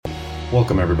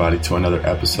Welcome everybody to another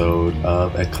episode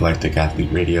of Eclectic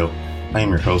Athlete Radio. I am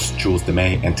your host, Jules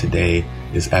DeMay, and today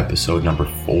is episode number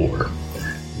 4.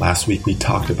 Last week we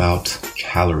talked about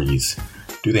calories.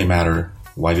 Do they matter?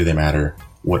 Why do they matter?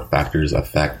 What factors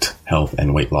affect health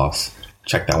and weight loss?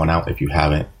 Check that one out if you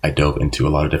haven't. I dove into a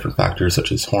lot of different factors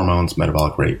such as hormones,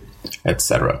 metabolic rate,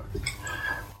 etc.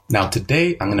 Now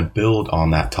today I'm going to build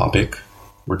on that topic.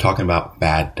 We're talking about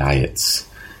bad diets.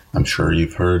 I'm sure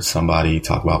you've heard somebody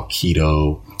talk about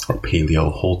keto or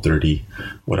paleo, Whole30,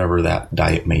 whatever that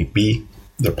diet may be.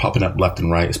 They're popping up left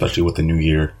and right, especially with the new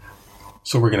year.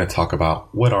 So we're going to talk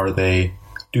about what are they,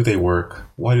 do they work,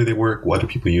 why do they work, why do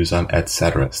people use them,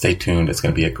 etc. Stay tuned. It's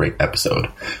going to be a great episode.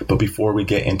 But before we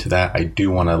get into that, I do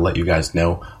want to let you guys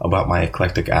know about my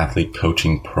Eclectic Athlete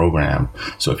Coaching Program.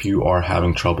 So if you are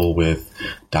having trouble with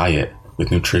diet, with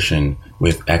nutrition,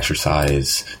 with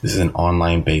exercise, this is an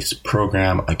online-based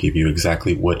program. I give you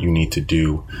exactly what you need to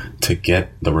do to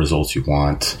get the results you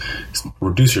want,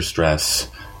 reduce your stress,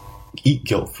 eat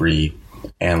guilt-free,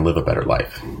 and live a better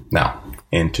life. Now,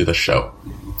 into the show.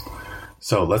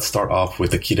 So let's start off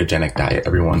with the ketogenic diet.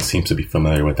 Everyone seems to be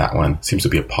familiar with that one. It seems to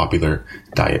be a popular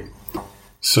diet.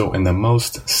 So in the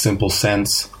most simple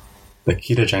sense, the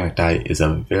ketogenic diet is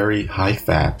a very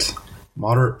high-fat,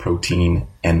 moderate protein,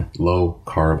 and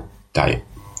low-carb diet.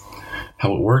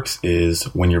 How it works is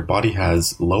when your body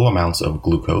has low amounts of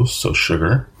glucose, so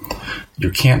sugar,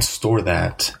 you can't store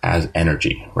that as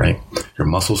energy, right? Your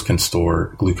muscles can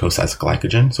store glucose as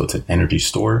glycogen, so it's an energy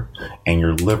store, and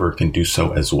your liver can do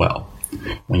so as well.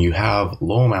 When you have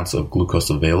low amounts of glucose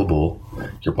available,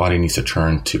 your body needs to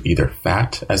turn to either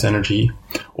fat as energy,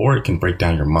 or it can break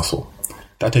down your muscle.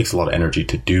 That takes a lot of energy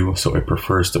to do, so it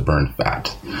prefers to burn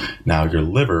fat. Now, your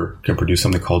liver can produce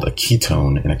something called a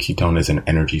ketone, and a ketone is an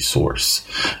energy source.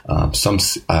 Some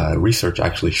research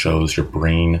actually shows your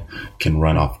brain can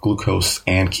run off glucose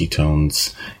and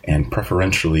ketones, and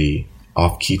preferentially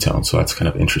off ketones, so that's kind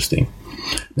of interesting.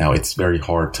 Now, it's very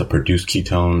hard to produce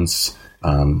ketones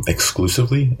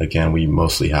exclusively. Again, we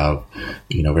mostly have,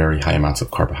 very high amounts of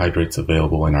carbohydrates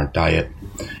available in our diet,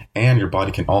 and your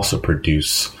body can also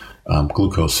produce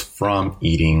glucose from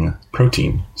eating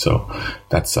protein. So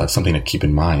that's something to keep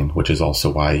in mind, which is also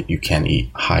why you can eat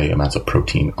high amounts of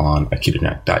protein on a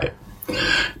ketogenic diet.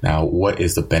 Now, what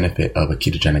is the benefit of a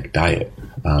ketogenic diet?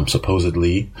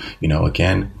 Supposedly,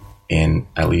 again, in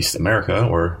at least America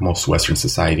or most Western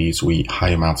societies, we eat high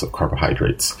amounts of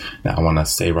carbohydrates. Now, I want to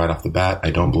say right off the bat,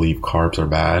 I don't believe carbs are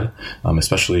bad,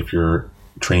 especially if you're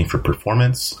training for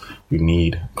performance. You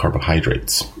need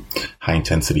carbohydrates. High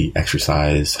intensity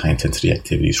exercise, high intensity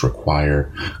activities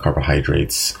require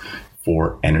carbohydrates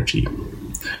for energy.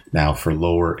 Now, for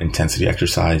lower intensity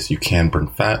exercise, you can burn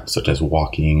fat, such as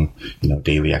walking,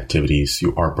 daily activities.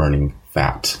 You are burning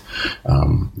fat.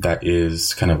 That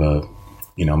is kind of a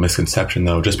misconception,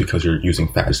 though. Just because you're using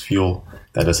fat as fuel,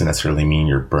 that doesn't necessarily mean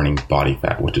you're burning body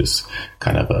fat, which is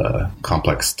kind of a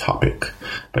complex topic.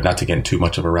 But not to get in too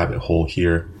much of a rabbit hole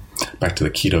here, back to the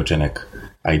ketogenic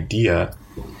idea,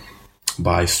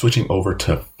 by switching over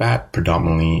to fat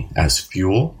predominantly as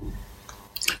fuel,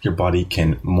 your body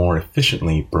can more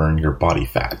efficiently burn your body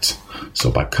fat. So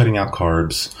by cutting out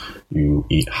carbs, you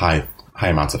eat high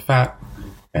amounts of fat,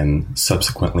 and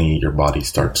subsequently your body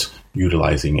starts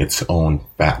utilizing its own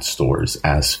fat stores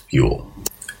as fuel.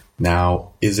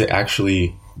 Now, is it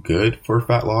actually good for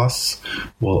fat loss?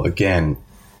 Well, again,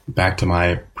 back to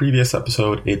my previous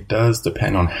episode, it does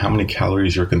depend on how many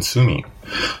calories you're consuming.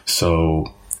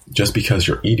 So just because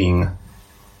you're eating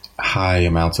high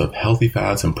amounts of healthy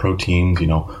fats and proteins,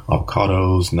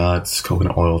 avocados, nuts,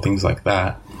 coconut oil, things like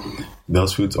that,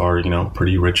 those foods are,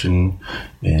 pretty rich in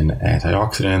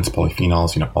antioxidants,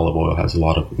 polyphenols. Olive oil has a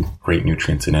lot of great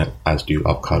nutrients in it, as do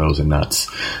avocados and nuts.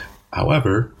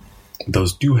 However,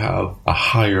 those do have a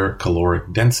higher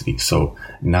caloric density, so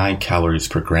 9 calories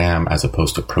per gram as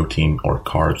opposed to protein or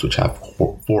carbs, which have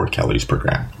 4 calories per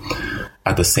gram.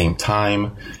 At the same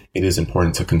time, it is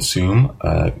important to consume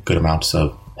good amounts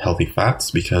of healthy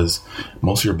fats because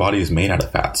most of your body is made out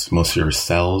of fats. Most of your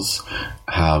cells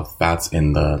have fats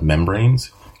in the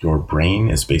membranes. Your brain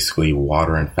is basically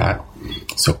water and fat.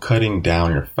 So cutting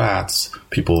down your fats,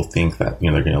 people think that,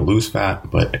 they're going to lose fat,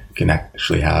 but it can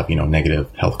actually have, negative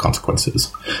health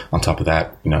consequences. On top of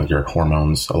that, your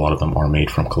hormones, a lot of them are made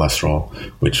from cholesterol,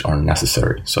 which are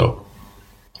necessary. So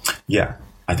yeah,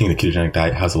 I think the ketogenic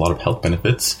diet has a lot of health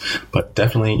benefits, but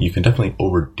you can definitely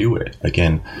overdo it.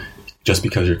 Again, just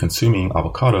because you're consuming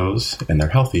avocados and they're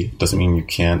healthy doesn't mean you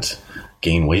can't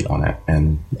gain weight on it.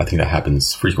 And I think that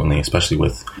happens frequently, especially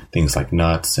with things like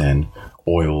nuts and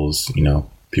oils.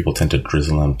 People tend to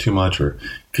drizzle them too much or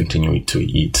continue to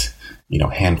eat,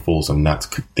 handfuls of nuts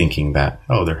thinking that,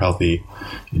 oh, they're healthy,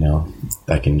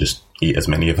 I can just eat as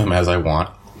many of them as I want,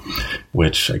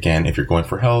 which again, if you're going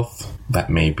for health, that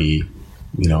may be,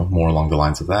 more along the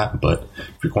lines of that. But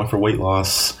if you're going for weight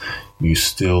loss, you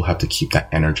still have to keep that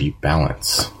energy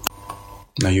balance.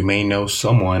 Now, you may know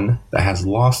someone that has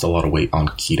lost a lot of weight on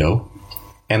keto,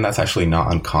 and that's actually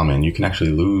not uncommon. You can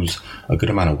actually lose a good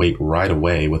amount of weight right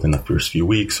away within the first few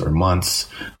weeks or months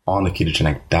on the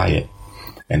ketogenic diet.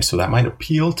 And so that might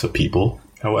appeal to people.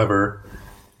 However,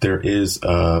 there is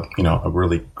a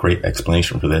really great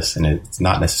explanation for this, and it's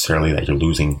not necessarily that you're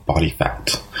losing body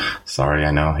fat. Sorry,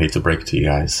 I know, I hate to break it to you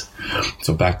guys.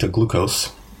 So back to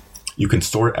glucose. You can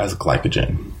store it as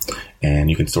glycogen, and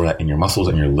you can store that in your muscles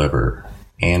and your liver.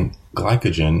 And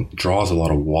glycogen draws a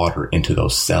lot of water into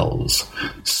those cells.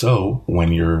 So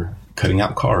when you're cutting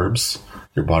out carbs,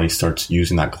 your body starts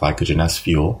using that glycogen as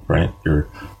fuel, right? Your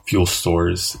fuel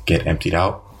stores get emptied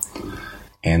out,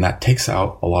 and that takes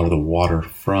out a lot of the water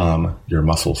from your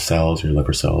muscle cells, your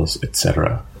liver cells,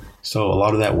 etc. So a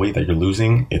lot of that weight that you're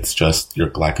losing, it's just your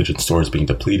glycogen stores being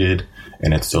depleted,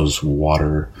 and it's those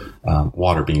water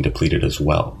being depleted as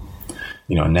well.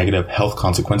 A negative health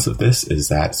consequence of this is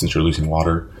that since you're losing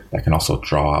water, that can also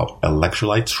draw out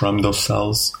electrolytes from those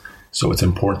cells. So it's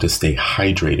important to stay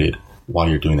hydrated while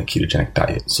you're doing the ketogenic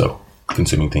diet. So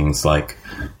consuming things like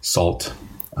salt,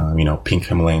 pink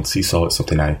Himalayan sea salt is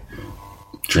something I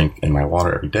drink in my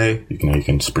water every day. You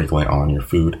can sprinkle it on your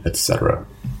food, etc.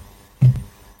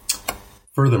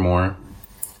 Furthermore,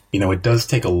 it does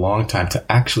take a long time to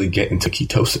actually get into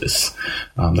ketosis.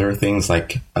 There are things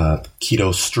like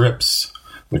keto strips,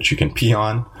 which you can pee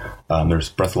on. There's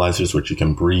breathalyzers, which you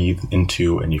can breathe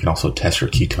into, and you can also test your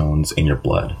ketones in your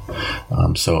blood.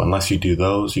 So unless you do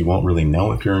those, you won't really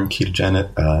know if you're in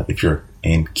if you're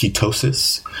in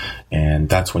ketosis, and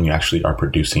that's when you actually are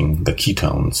producing the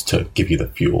ketones to give you the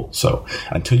fuel. So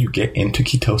until you get into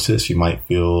ketosis, you might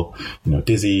feel,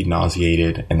 dizzy,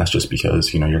 nauseated, and that's just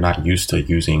because, you're not used to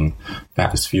using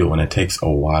fat as fuel, and it takes a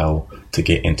while to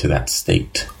get into that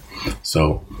state.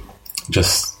 So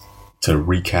just to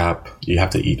recap, you have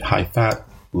to eat high fat,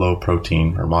 low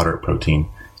protein or moderate protein,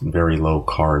 and very low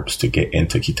carbs to get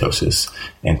into ketosis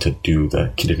and to do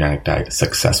the ketogenic diet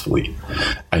successfully.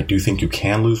 I do think you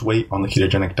can lose weight on the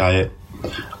ketogenic diet.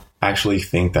 I actually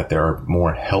think that there are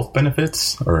more health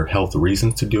benefits or health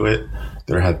reasons to do it.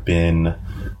 There have been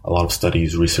a lot of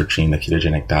studies researching the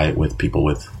ketogenic diet with people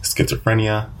with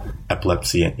schizophrenia,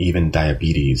 epilepsy, and even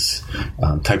diabetes,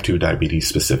 type 2 diabetes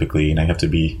specifically. And I have to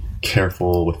be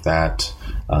careful with that.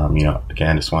 Again,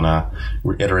 I just want to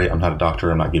reiterate, I'm not a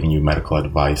doctor. I'm not giving you medical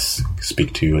advice.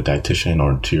 Speak to a dietitian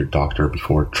or to your doctor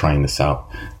before trying this out,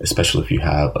 especially if you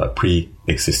have a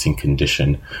pre-existing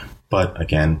condition. But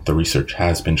again, the research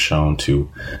has been shown to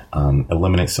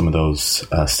eliminate some of those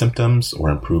symptoms or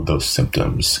improve those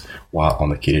symptoms while on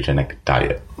the ketogenic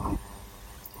diet.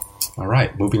 All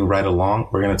right, moving right along,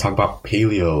 we're going to talk about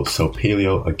paleo. So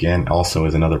paleo, again, also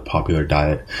is another popular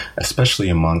diet, especially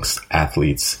amongst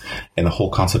athletes. And the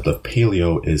whole concept of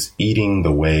paleo is eating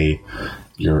the way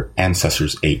your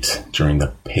ancestors ate during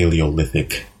the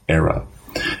Paleolithic era.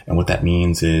 And what that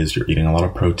means is you're eating a lot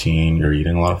of protein, you're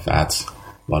eating a lot of fats,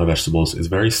 a lot of vegetables. Is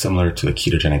very similar to the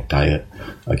ketogenic diet.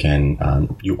 Again,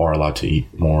 you are allowed to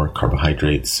eat more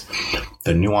carbohydrates.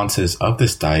 The nuances of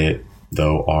this diet,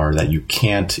 though, are that you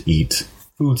can't eat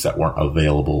foods that weren't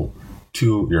available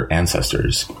to your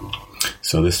ancestors.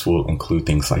 So this will include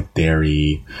things like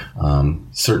dairy,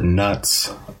 certain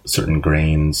nuts, certain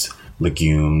grains,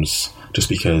 legumes, just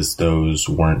because those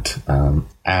weren't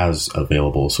as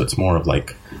available. So it's more of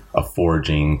like a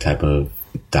foraging type of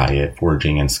diet,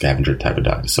 foraging and scavenger type of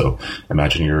diet. So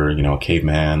imagine you're, a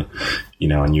caveman,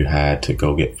 and you had to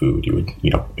go get food. You would,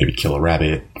 maybe kill a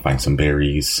rabbit, find some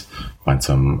berries, find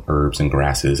some herbs and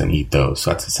grasses and eat those.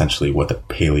 So that's essentially what the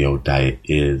paleo diet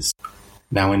is.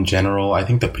 Now, in general, I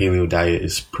think the paleo diet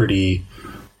is pretty,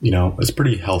 it's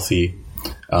pretty healthy.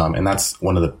 And that's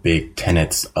one of the big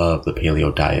tenets of the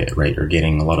paleo diet, right? You're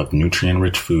getting a lot of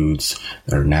nutrient-rich foods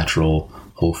that are natural,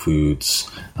 whole foods,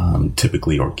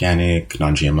 typically organic,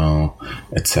 non-GMO,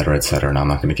 et cetera, et cetera. And I'm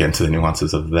not going to get into the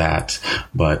nuances of that,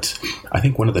 but I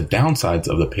think one of the downsides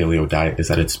of the paleo diet is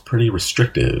that it's pretty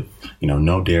restrictive.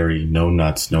 No dairy, no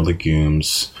nuts, no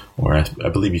legumes, or I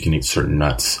believe you can eat certain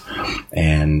nuts.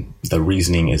 And the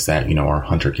reasoning is that, our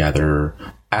hunter-gatherer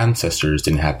ancestors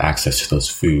didn't have access to those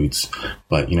foods,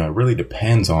 but it really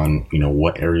depends on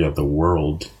what area of the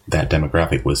world that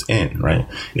demographic was in, right?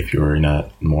 If you're in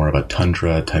a more of a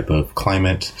tundra type of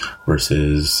climate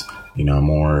versus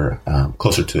more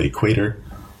closer to the equator,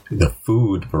 the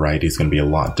food variety is going to be a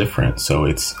lot different. So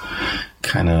it's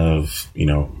kind of,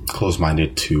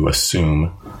 close-minded to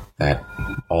assume that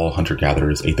all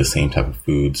hunter-gatherers ate the same type of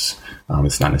foods.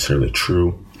 It's not necessarily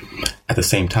true. At the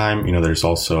same time, there's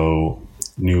also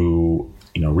new,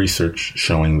 research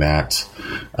showing that,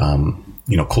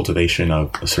 cultivation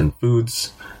of certain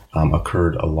foods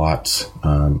occurred a lot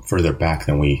further back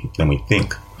than we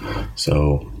think.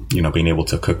 So, being able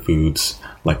to cook foods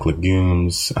like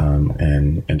legumes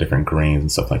and different grains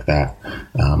and stuff like that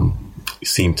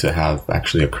seem to have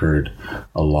actually occurred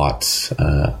a lot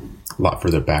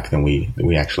further back than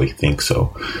we actually think.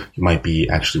 So you might be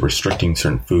actually restricting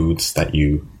certain foods that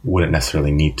you wouldn't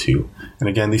necessarily need to. And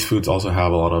again, these foods also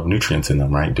have a lot of nutrients in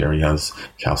them, right? Dairy has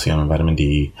calcium and vitamin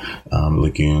D.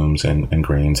 Legumes and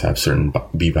grains have certain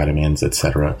B vitamins,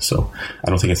 etc. So I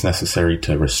don't think it's necessary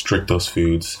to restrict those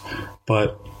foods.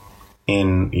 But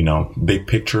in, big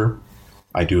picture,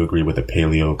 I do agree with the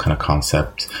paleo kind of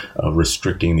concept of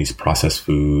restricting these processed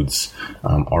foods,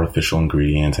 artificial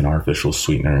ingredients, and artificial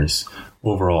sweeteners.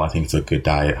 Overall, I think it's a good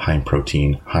diet, high in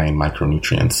protein, high in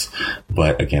micronutrients.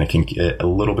 But again, it can get a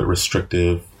little bit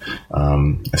restrictive,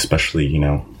 especially,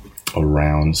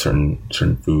 around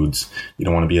certain foods. You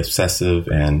don't want to be obsessive,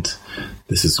 and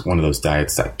this is one of those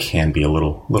diets that can be a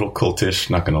little cultish,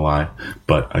 not going to lie.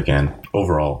 But again,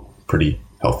 overall, pretty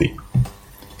healthy.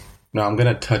 Now, I'm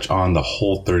going to touch on the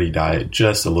Whole30 diet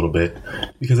just a little bit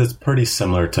because it's pretty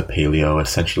similar to paleo.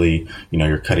 Essentially,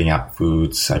 you're cutting out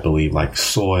foods, I believe, like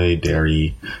soy,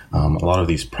 dairy, a lot of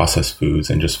these processed foods,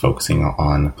 and just focusing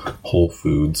on whole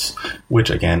foods, which,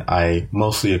 again, I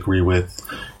mostly agree with.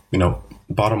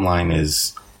 Bottom line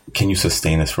is, can you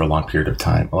sustain this for a long period of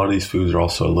time? A lot of these foods are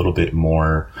also a little bit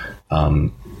more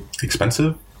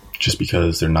expensive, just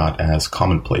because they're not as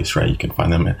commonplace, right? You can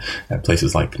find them at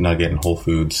places like Nugget and Whole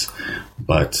Foods,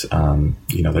 but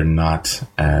they're not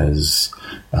as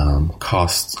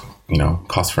cost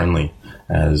friendly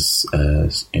as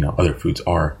other foods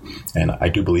are. And I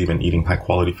do believe in eating high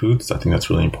quality foods. I think that's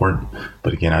really important.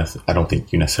 But again, I don't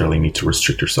think you necessarily need to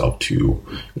restrict yourself to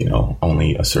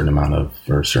only a certain amount of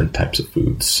or certain types of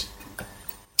foods.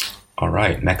 All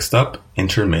right, next up,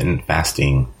 intermittent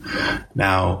fasting.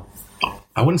 Now,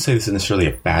 I wouldn't say this is necessarily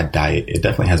a fad diet. It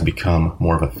definitely has become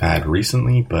more of a fad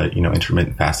recently, but,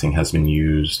 intermittent fasting has been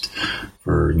used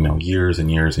for, years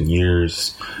and years and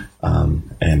years.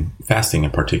 And fasting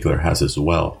in particular has as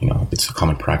well. It's a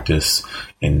common practice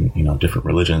in, different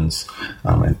religions,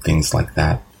 and things like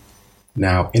that.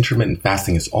 Now, intermittent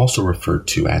fasting is also referred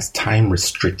to as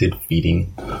time-restricted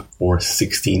feeding, or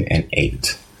 16 and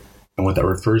 8. And what that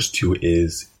refers to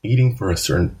is eating for a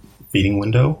certain feeding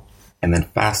window and then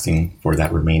fasting for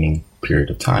that remaining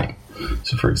period of time.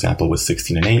 So for example, with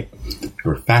 16 and 8,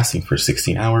 you're fasting for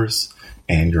 16 hours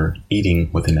and you're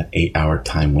eating within an 8-hour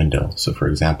time window. So for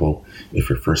example, if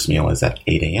your first meal is at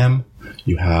 8 a.m.,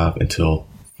 you have until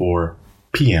 4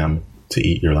 p.m. to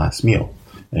eat your last meal,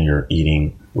 and you're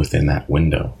eating within that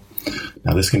window.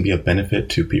 Now, this can be a benefit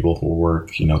to people who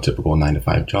work, typical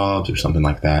 9-to-5 jobs or something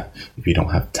like that. If you don't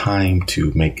have time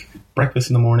to make breakfast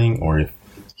in the morning, or if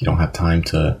you don't have time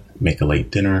to make a late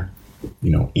dinner,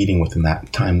 eating within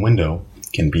that time window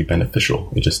can be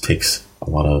beneficial. It just takes a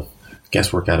lot of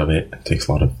guesswork out of it. It takes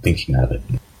a lot of thinking out of it.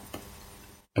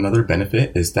 Another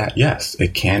benefit is that, yes,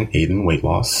 it can aid in weight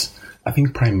loss. I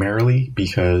think primarily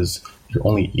because you're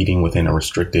only eating within a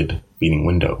restricted feeding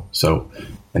window. So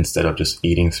instead of just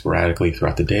eating sporadically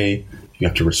throughout the day, you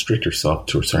have to restrict yourself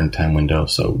to a certain time window.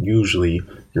 So usually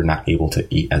you're not able to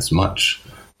eat as much,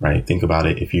 right? Think about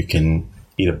it. If you can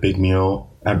eat a big meal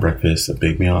at breakfast, a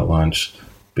big meal at lunch,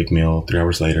 big meal 3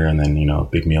 hours later, and then, a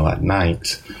big meal at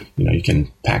night, you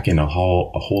can pack in a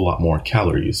whole lot more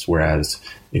calories. Whereas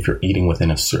if you're eating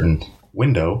within a certain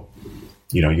window,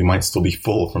 you might still be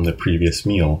full from the previous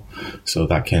meal. So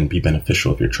that can be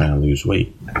beneficial if you're trying to lose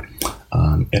weight.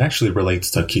 It actually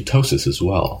relates to ketosis as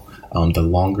well. The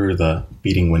longer the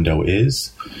feeding window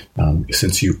is,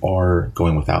 since you are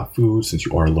going without food, since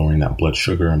you are lowering that blood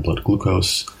sugar and blood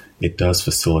glucose, it does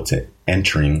facilitate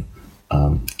entering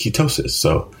ketosis.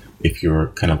 So if you're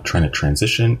kind of trying to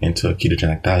transition into a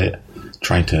ketogenic diet,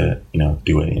 trying to,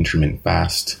 do an intermittent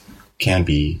fast can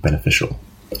be beneficial.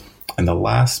 And the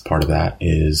last part of that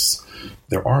is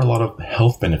there are a lot of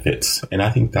health benefits. And I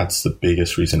think that's the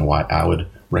biggest reason why I would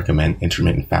recommend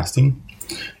intermittent fasting.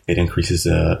 It increases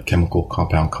a chemical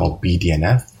compound called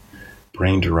BDNF,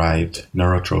 brain-derived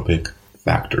neurotrophic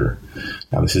factor.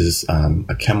 Now, this is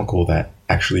a chemical that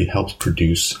actually helps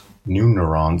produce new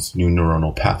neurons, new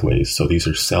neuronal pathways. So these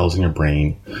are cells in your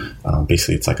brain.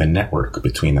 Basically, it's like a network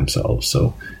between themselves.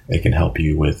 So it can help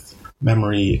you with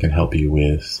memory. It can help you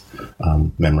with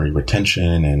memory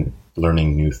retention and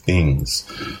learning new things.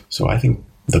 So I think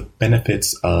the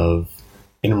benefits of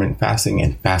intermittent fasting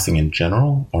and fasting in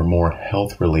general are more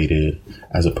health related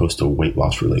as opposed to weight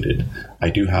loss related.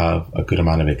 I do have a good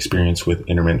amount of experience with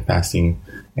intermittent fasting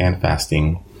and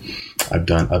fasting. I've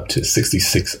done up to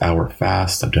 66-hour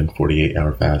fast. I've done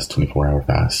 48-hour fast, 24-hour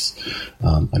fast.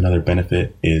 Another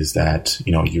benefit is that,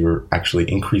 you're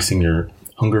actually increasing your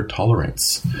hunger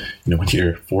tolerance. When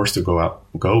you're forced to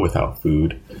go without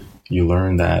food, you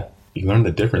learn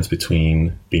the difference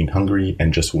between being hungry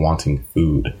and just wanting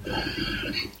food.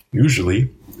 Usually,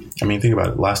 think about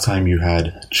it. Last time you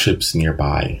had chips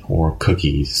nearby or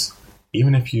cookies,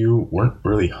 even if you weren't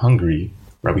really hungry,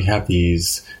 right? We have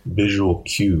these visual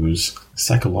cues,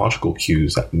 psychological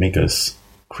cues that make us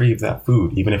crave that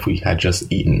food, even if we had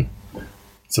just eaten.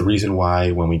 It's the reason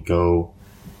why when we go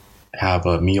have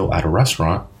a meal at a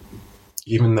restaurant,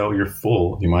 even though you're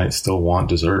full, you might still want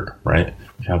dessert, right?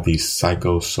 We have these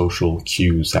psychosocial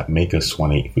cues that make us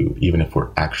want to eat food, even if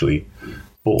we're actually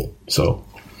full. So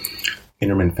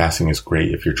intermittent fasting is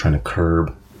great if you're trying to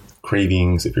curb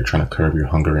cravings, if you're trying to curb your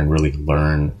hunger and really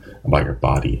learn about your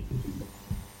body.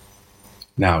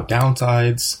 Now,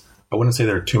 downsides, I wouldn't say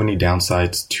there are too many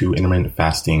downsides to intermittent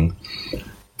fasting.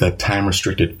 The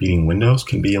time-restricted feeding windows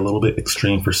can be a little bit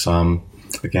extreme for some.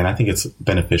 Again, I think it's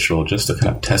beneficial just to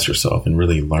kind of test yourself and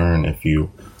really learn if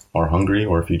you are hungry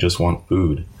or if you just want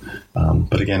food.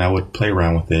 But again, I would play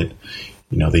around with it.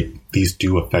 These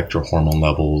do affect your hormone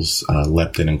levels,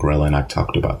 leptin and ghrelin. I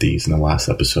talked about these in the last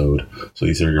episode. So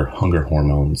these are your hunger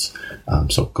hormones.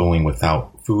 So going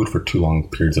without food for too long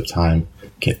periods of time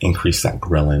can increase that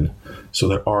ghrelin. So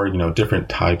there are, different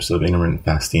types of intermittent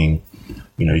fasting.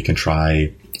 You can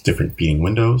try different feeding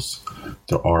windows.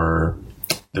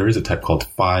 There is a type called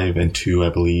 5 and 2, I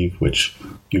believe, which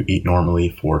you eat normally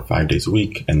for 5 days a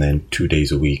week, and then 2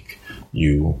 days a week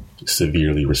you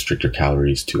severely restrict your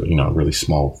calories to a really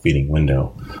small feeding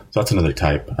window. So that's another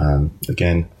type.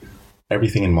 Again,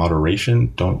 everything in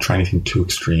moderation. Don't try anything too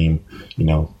extreme.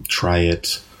 Try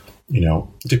it.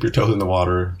 Dip your toes in the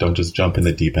water. Don't just jump in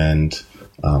the deep end,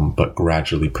 but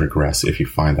gradually progress if you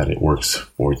find that it works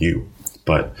for you.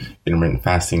 But intermittent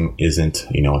fasting isn't,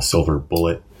 a silver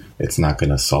bullet. It's not going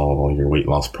to solve all your weight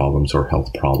loss problems or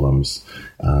health problems.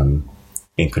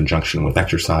 In conjunction with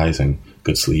exercise and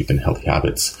good sleep and healthy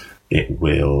habits, it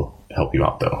will help you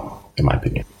out, though, in my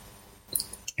opinion.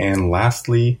 And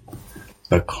lastly,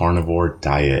 the carnivore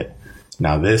diet.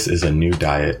 Now, this is a new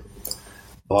diet.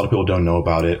 A lot of people don't know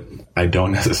about it. I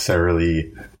don't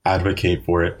necessarily advocate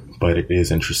for it, but it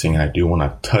is interesting, and I do want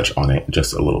to touch on it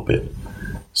just a little bit.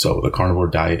 So the carnivore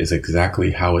diet is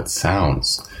exactly how it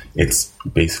sounds. It's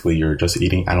basically you're just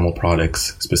eating animal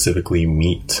products, specifically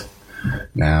meat.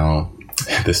 Now,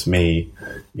 this may,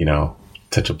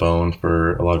 touch a bone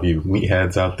for a lot of you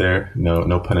meatheads out there.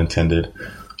 No pun intended.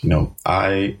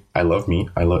 I love meat.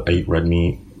 I eat red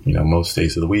meat, most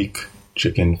days of the week,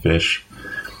 chicken, fish.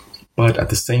 But at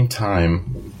the same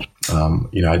time,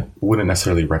 I wouldn't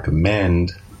necessarily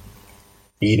recommend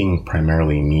eating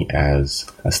primarily meat as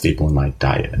a staple in my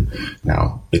diet.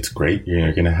 Now, it's great.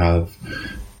 You're going to have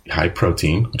high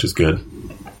protein, which is good.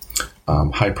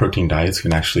 High protein diets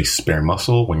can actually spare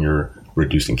muscle when you're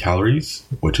reducing calories,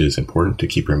 which is important to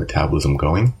keep your metabolism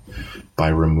going. By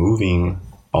removing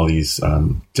all these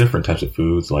different types of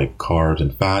foods like carbs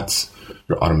and fats,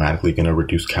 you're automatically going to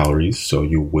reduce calories, so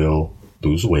you will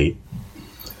lose weight.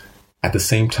 At the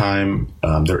same time,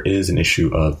 there is an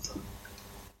issue of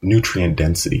nutrient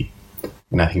density.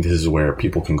 And I think this is where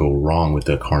people can go wrong with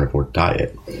the carnivore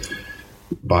diet.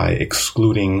 By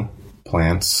excluding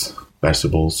plants,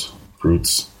 vegetables,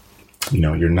 fruits,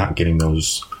 you're not getting a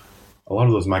lot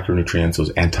of those micronutrients,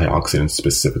 those antioxidants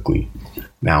specifically.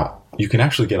 Now, you can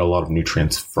actually get a lot of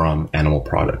nutrients from animal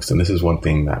products. And this is one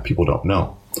thing that people don't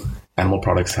know. Animal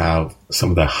products have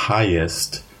some of the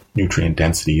highest nutrient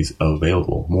densities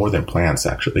available, more than plants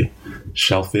actually.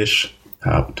 Shellfish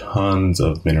have tons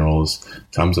of minerals,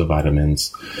 tons of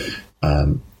vitamins.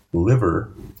 Liver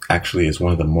actually is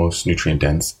one of the most nutrient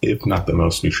dense, if not the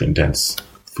most nutrient dense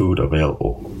food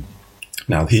available.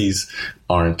 Now, these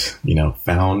aren't,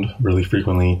 found really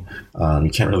frequently.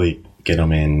 You can't really get them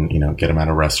get them at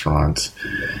a restaurant.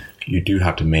 You do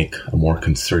have to make a more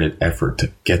concerted effort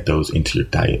to get those into your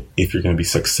diet. If you're going to be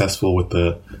successful with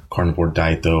the carnivore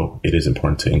diet, though, it is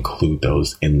important to include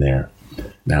those in there.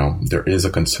 Now, there is a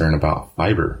concern about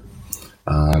fiber.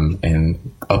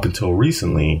 And up until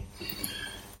recently,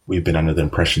 we've been under the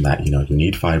impression that, you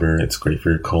need fiber. It's great for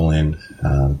your colon.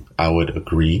 I would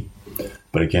agree.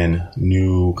 But again,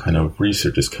 new kind of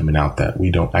research is coming out that we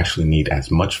don't actually need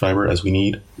as much fiber as we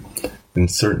need. In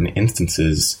certain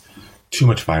instances, too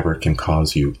much fiber can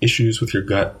cause you issues with your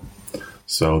gut.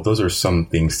 So those are some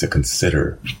things to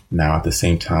consider. Now, at the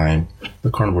same time,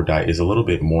 the carnivore diet is a little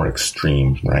bit more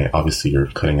extreme, right? Obviously, you're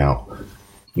cutting out,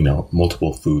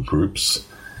 multiple food groups.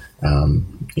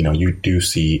 You do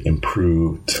see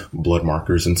improved blood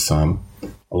markers in some.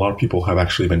 A lot of people have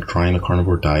actually been trying the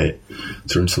carnivore diet.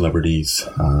 Certain celebrities,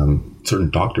 certain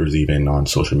doctors even on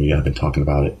social media have been talking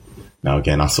about it. Now,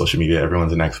 again, on social media,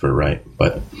 everyone's an expert, right?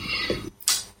 But,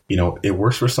 it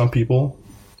works for some people.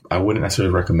 I wouldn't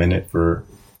necessarily recommend it for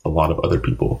a lot of other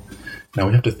people. Now,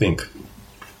 we have to think,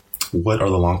 what are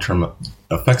the long-term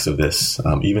effects of this?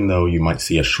 Even though you might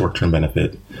see a short-term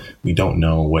benefit, we don't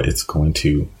know what it's going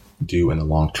to do in the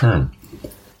long term.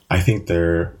 I think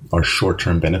there are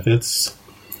short-term benefits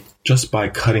just by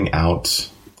cutting out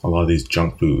a lot of these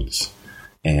junk foods.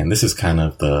 And this is kind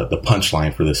of the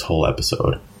punchline for this whole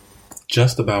episode.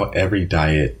 Just about every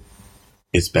diet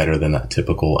is better than a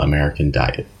typical American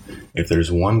diet. If there's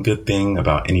one good thing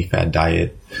about any fad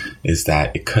diet, is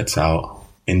that it cuts out,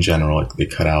 in general, they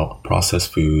cut out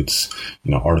processed foods,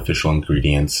 artificial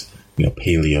ingredients,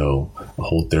 paleo,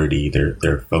 Whole30.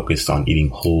 They're focused on eating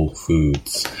whole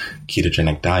foods.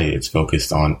 Ketogenic diet is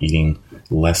focused on eating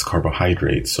less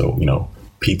carbohydrates. So,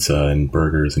 pizza and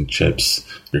burgers and chips,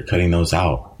 you're cutting those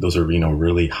out. Those are,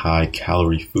 really high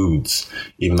calorie foods.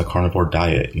 Even the carnivore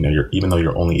diet, even though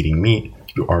you're only eating meat,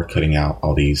 you are cutting out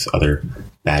all these other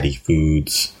fatty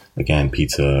foods. Again,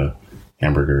 pizza,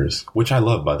 hamburgers, which I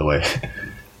love, by the way.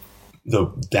 The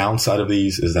downside of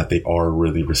these is that they are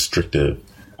really restrictive.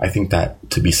 I think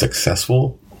that to be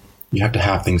successful, you have to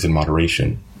have things in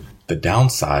moderation. The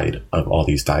downside of all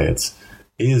these diets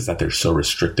is that they're so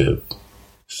restrictive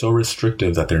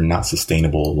that they're not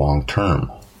sustainable long term.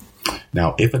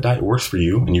 Now, if a diet works for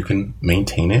you and you can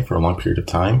maintain it for a long period of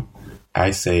time,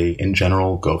 I say in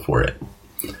general, go for it.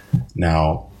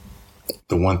 Now,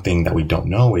 the one thing that we don't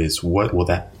know is what will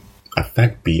that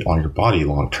effect be on your body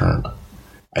long term.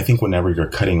 I think whenever you're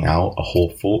cutting out a whole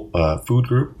food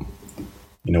group,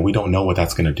 we don't know what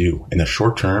that's going to do. In the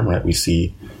short term, right, we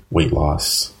see weight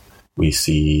loss, we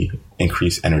see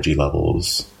increased energy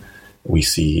levels, we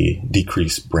see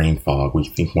decreased brain fog, we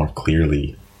think more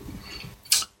clearly.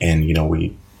 And,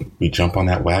 we jump on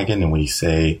that wagon and we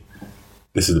say,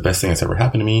 this is the best thing that's ever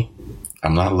happened to me.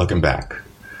 I'm not looking back.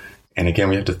 And again,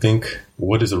 we have to think,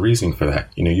 what is the reasoning for that?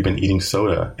 You've been eating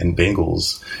soda and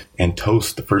bagels and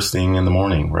toast the first thing in the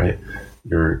morning, right?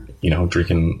 You're,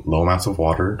 drinking low amounts of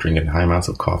water, drinking high amounts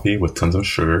of coffee with tons of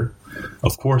sugar.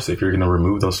 Of course, if you're going to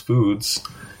remove those foods,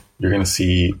 you're going to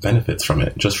see benefits from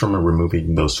it, just from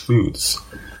removing those foods.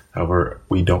 However,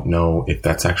 we don't know if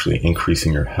that's actually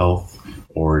increasing your health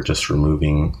or just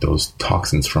removing those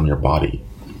toxins from your body.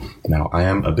 Now, I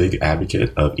am a big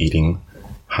advocate of eating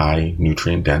high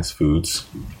nutrient dense foods,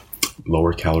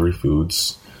 lower calorie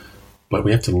foods, but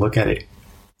we have to look at it,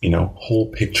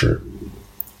 whole picture.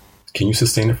 Can you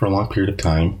sustain it for a long period of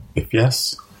time? If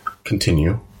yes,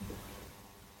 continue.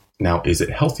 Now, is it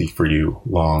healthy for you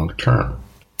long term?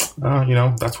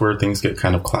 That's where things get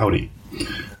kind of cloudy.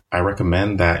 I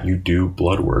recommend that you do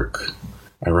blood work.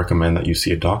 I recommend that you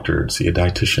see a doctor, see a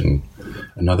dietitian.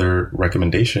 Another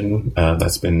recommendation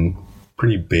that's been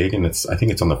pretty big, and I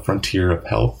think it's on the frontier of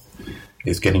health,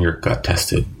 is getting your gut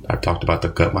tested. I've talked about the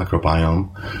gut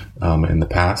microbiome in the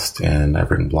past, and I've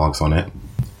written blogs on it.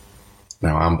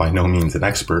 Now, I'm by no means an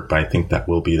expert, but I think that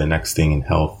will be the next thing in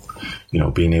health,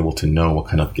 being able to know what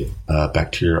kind of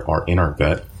bacteria are in our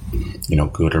gut,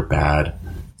 good or bad,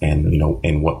 and,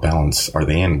 in what balance are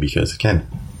they in? Because, again,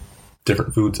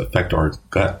 different foods affect our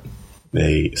gut.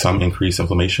 Some increase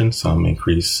inflammation, some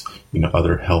increase,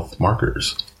 other health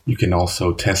markers. You can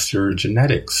also test your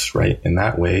genetics, right? In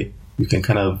that way, you can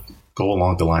kind of go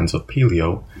along the lines of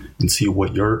paleo and see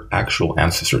what your actual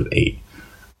ancestors ate.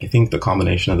 I think the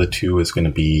combination of the two is going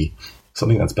to be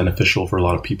something that's beneficial for a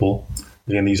lot of people.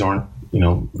 Again, these aren't,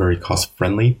 very cost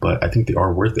friendly, but I think they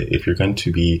are worth it. If you're going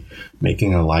to be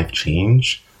making a life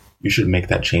change, you should make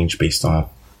that change based on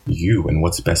you and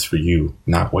what's best for you,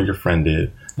 not what your friend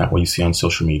did, not what you see on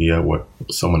social media, what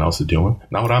someone else is doing,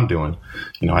 not what I'm doing.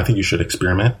 I think you should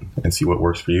experiment and see what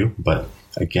works for you. But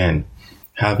again,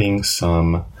 having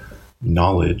some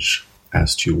knowledge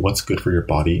as to what's good for your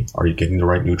body. Are you getting the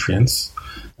right nutrients?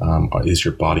 Is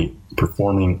your body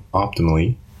performing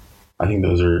optimally? I think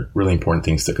those are really important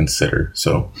things to consider.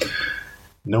 So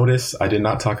notice I did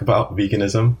not talk about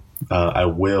veganism. I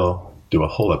will do a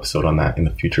whole episode on that in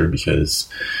the future because,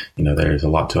 there's a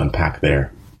lot to unpack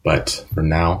there. But for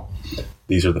now,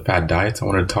 these are the fad diets I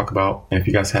wanted to talk about. And if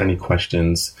you guys had any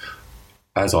questions,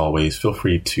 as always, feel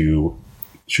free to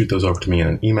shoot those over to me in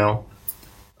an email.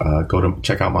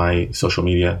 check out my social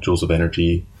media, Jewels of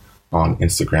Energy on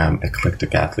Instagram,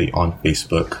 Eclectic Athlete on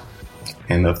Facebook.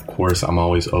 And of course, I'm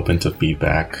always open to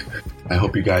feedback. I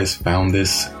hope you guys found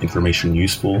this information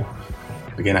useful.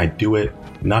 Again, I do it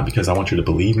not because I want you to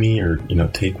believe me or,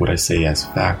 take what I say as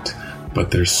fact,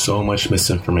 but there's so much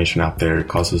misinformation out there. It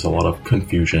causes a lot of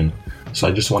confusion. So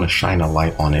I just want to shine a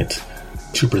light on it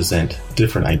to present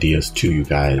different ideas to you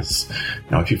guys.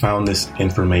 Now, if you found this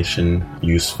information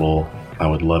useful, I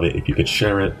would love it if you could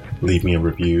share it, leave me a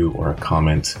review or a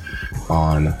comment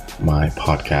on my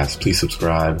podcast. Please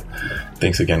subscribe.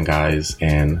 Thanks again, guys,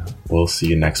 and we'll see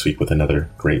you next week with another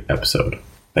great episode.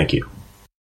 Thank you.